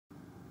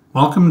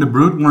Welcome to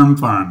Brut Worm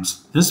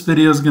Farms. This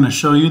video is going to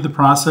show you the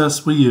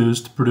process we use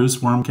to produce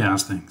worm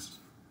castings.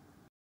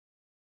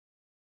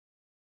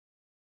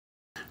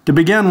 To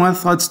begin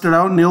with, let's start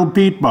out in the old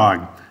peat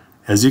bog.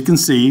 As you can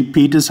see,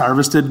 peat is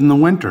harvested in the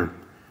winter.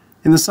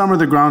 In the summer,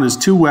 the ground is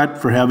too wet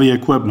for heavy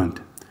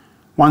equipment.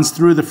 Once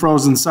through the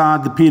frozen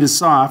sod, the peat is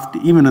soft,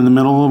 even in the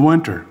middle of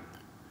winter.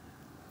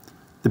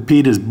 The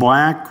peat is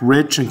black,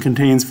 rich, and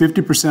contains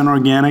 50%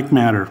 organic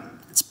matter.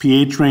 Its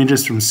pH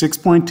ranges from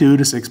 6.2 to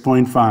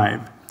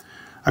 6.5.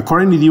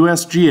 According to the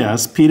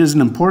USGS, peat is an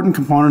important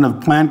component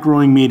of plant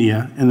growing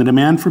media, and the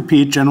demand for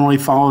peat generally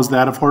follows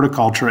that of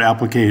horticulture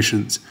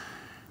applications.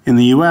 In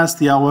the U.S.,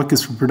 the outlook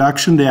is for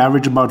production to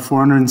average about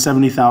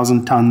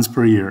 470,000 tons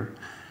per year.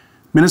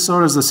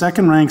 Minnesota is the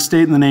second-ranked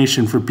state in the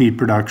nation for peat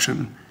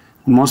production.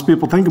 When most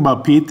people think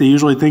about peat, they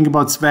usually think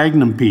about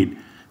sphagnum peat,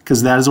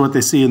 because that is what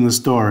they see in the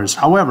stores.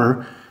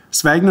 However,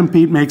 sphagnum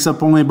peat makes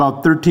up only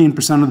about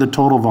 13% of the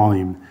total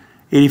volume.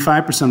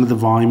 85% of the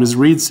volume is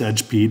reed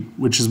sedge peat,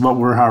 which is what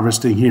we're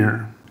harvesting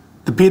here.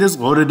 The peat is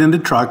loaded into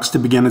trucks to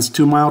begin its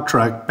 2-mile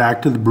trek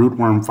back to the Brut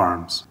worm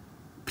farms.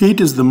 Peat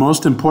is the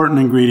most important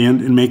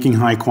ingredient in making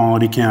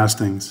high-quality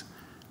castings.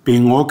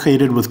 Being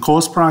located with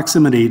close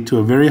proximity to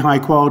a very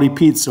high-quality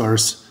peat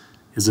source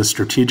is a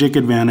strategic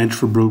advantage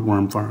for Brut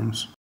worm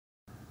farms.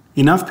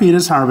 Enough peat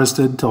is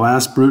harvested to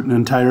last Brut an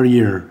entire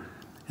year.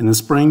 In the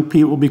spring,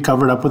 peat will be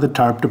covered up with a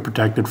tarp to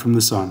protect it from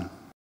the sun.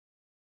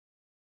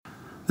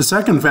 The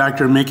second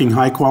factor in making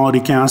high-quality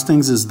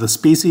castings is the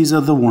species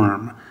of the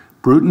worm.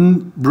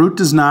 Brut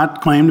does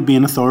not claim to be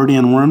an authority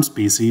on worm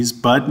species,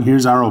 but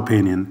here's our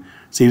opinion.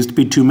 Seems to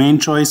be two main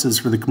choices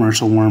for the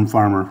commercial worm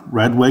farmer,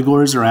 red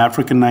wigglers or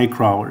African night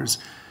crawlers.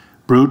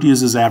 Brut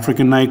uses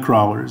African night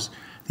crawlers.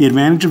 The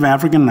advantage of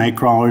African night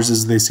crawlers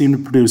is they seem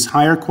to produce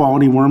higher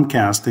quality worm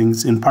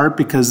castings, in part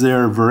because they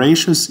are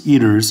voracious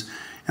eaters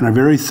and are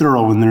very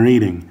thorough in their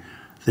eating.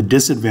 The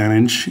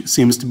disadvantage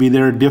seems to be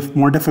they're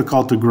more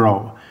difficult to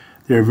grow.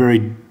 They're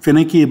very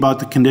finicky about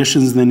the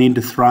conditions they need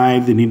to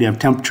thrive. They need to have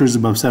temperatures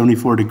above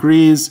 74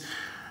 degrees.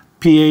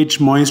 pH,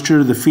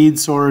 moisture, the feed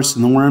source,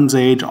 and the worm's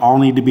age all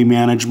need to be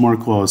managed more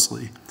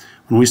closely.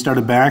 When we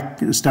started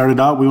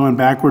out, we went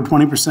backward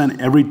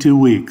 20% every 2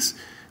 weeks.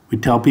 We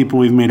tell people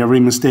we've made every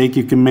mistake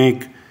you can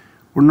make.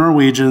 We're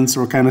Norwegians,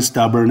 so we're kind of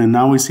stubborn, and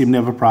now we seem to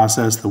have a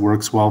process that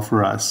works well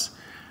for us.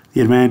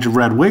 The advantage of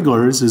red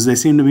wigglers is they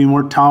seem to be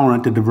more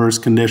tolerant to diverse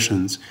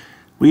conditions.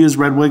 We use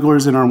red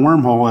wigglers in our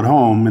wormhole at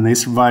home, and they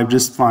survive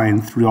just fine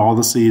through all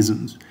the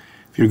seasons.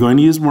 If you're going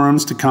to use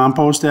worms to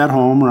compost at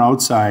home or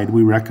outside,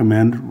 we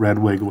recommend red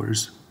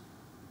wigglers.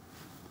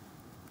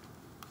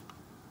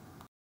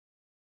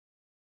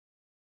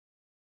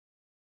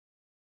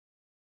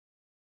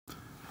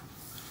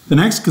 The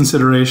next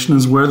consideration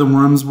is where the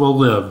worms will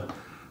live.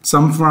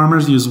 Some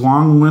farmers use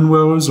long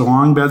windrows or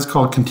long beds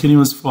called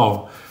continuous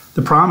flow.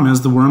 The problem is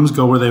the worms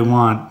go where they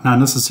want, not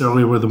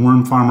necessarily where the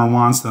worm farmer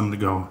wants them to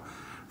go.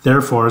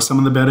 Therefore, some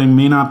of the bedding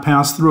may not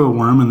pass through a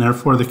worm, and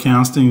therefore the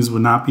castings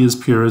would not be as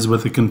pure as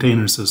with a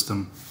container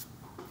system.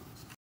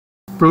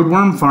 Brut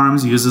Worm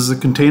Farms uses a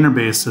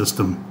container-based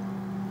system.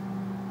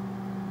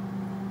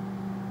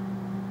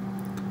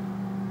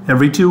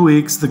 Every 2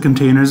 weeks, the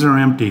containers are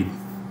emptied.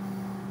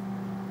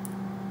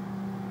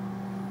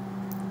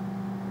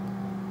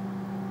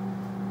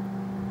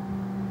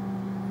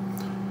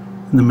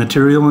 And the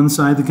material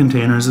inside the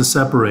containers is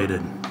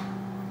separated.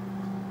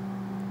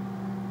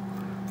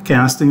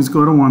 Castings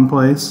go to one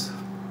place,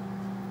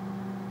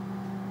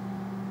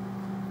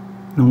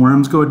 and the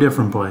worms go a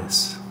different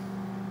place.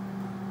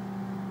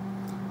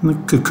 And the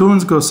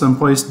cocoons go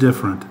someplace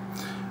different.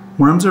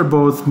 Worms are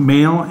both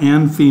male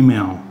and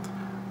female.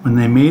 When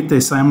they mate,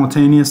 they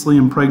simultaneously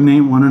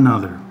impregnate one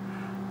another.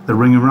 The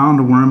ring around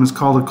a worm is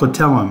called a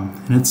cotylum,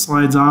 and it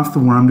slides off the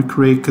worm to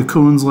create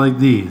cocoons like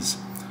these.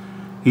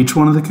 Each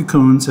one of the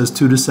cocoons has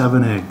 2 to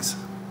 7 eggs.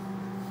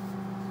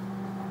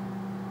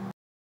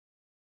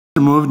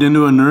 They're moved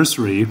into a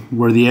nursery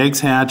where the eggs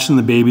hatch and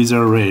the babies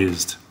are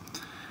raised.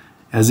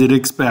 As you'd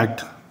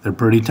expect, they're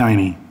pretty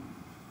tiny.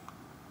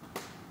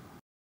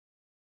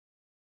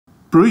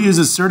 Brut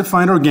uses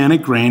certified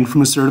organic grain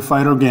from a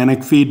certified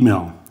organic feed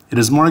mill. It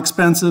is more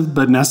expensive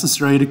but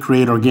necessary to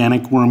create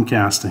organic worm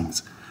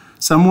castings.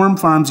 Some worm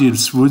farms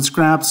use food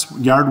scraps,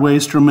 yard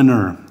waste, or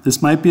manure.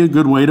 This might be a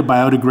good way to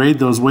biodegrade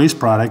those waste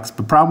products,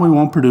 but probably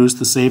won't produce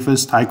the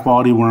safest,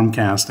 high-quality worm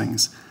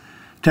castings.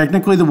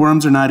 Technically, the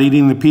worms are not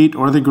eating the peat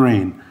or the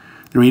grain.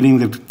 They're eating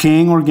the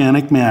decaying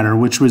organic matter,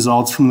 which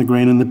results from the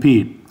grain and the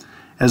peat.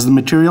 As the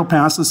material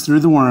passes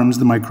through the worms,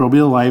 the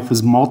microbial life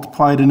is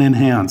multiplied and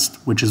enhanced,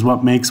 which is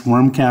what makes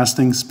worm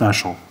casting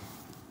special.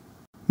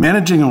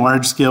 Managing a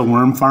large-scale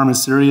worm farm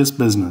is serious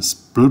business.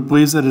 Brut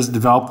believes that it has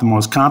developed the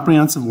most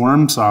comprehensive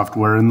worm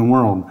software in the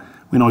world.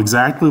 We know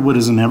exactly what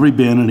is in every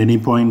bin at any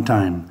point in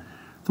time.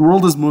 The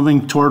world is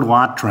moving toward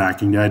lot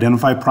tracking to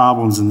identify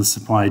problems in the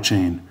supply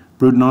chain.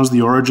 Brut knows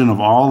the origin of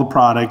all the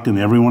product in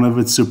every one of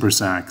its super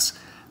sacks.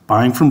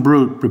 Buying from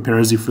Brut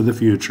prepares you for the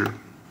future.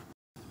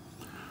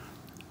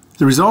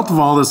 The result of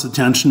all this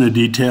attention to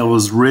detail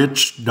is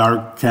rich,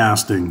 dark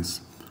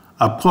castings.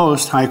 Up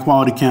close,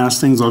 high-quality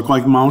castings look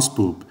like mouse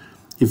poop.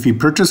 If you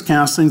purchase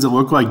castings that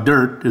look like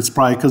dirt, it's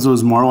probably because it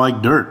was more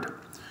like dirt.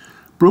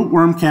 Brut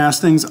worm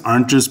castings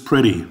aren't just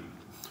pretty.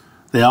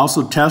 They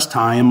also test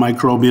high in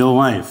microbial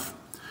life.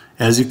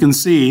 As you can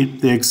see,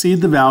 they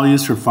exceed the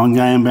values for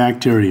fungi and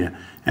bacteria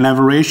and have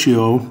a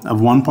ratio of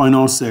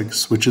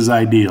 1.06, which is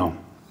ideal.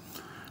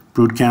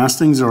 Brut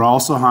castings are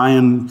also high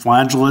in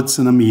flagellates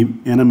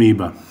and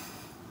amoeba.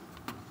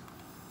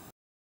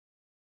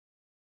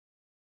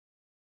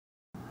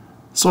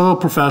 Soil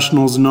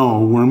professionals know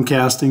worm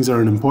castings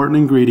are an important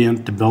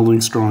ingredient to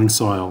building strong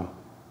soil.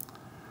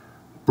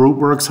 Brut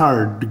works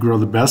hard to grow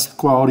the best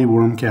quality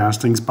worm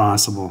castings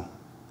possible.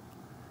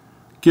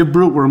 Give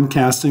Brut worm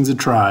castings a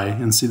try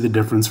and see the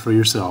difference for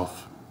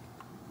yourself.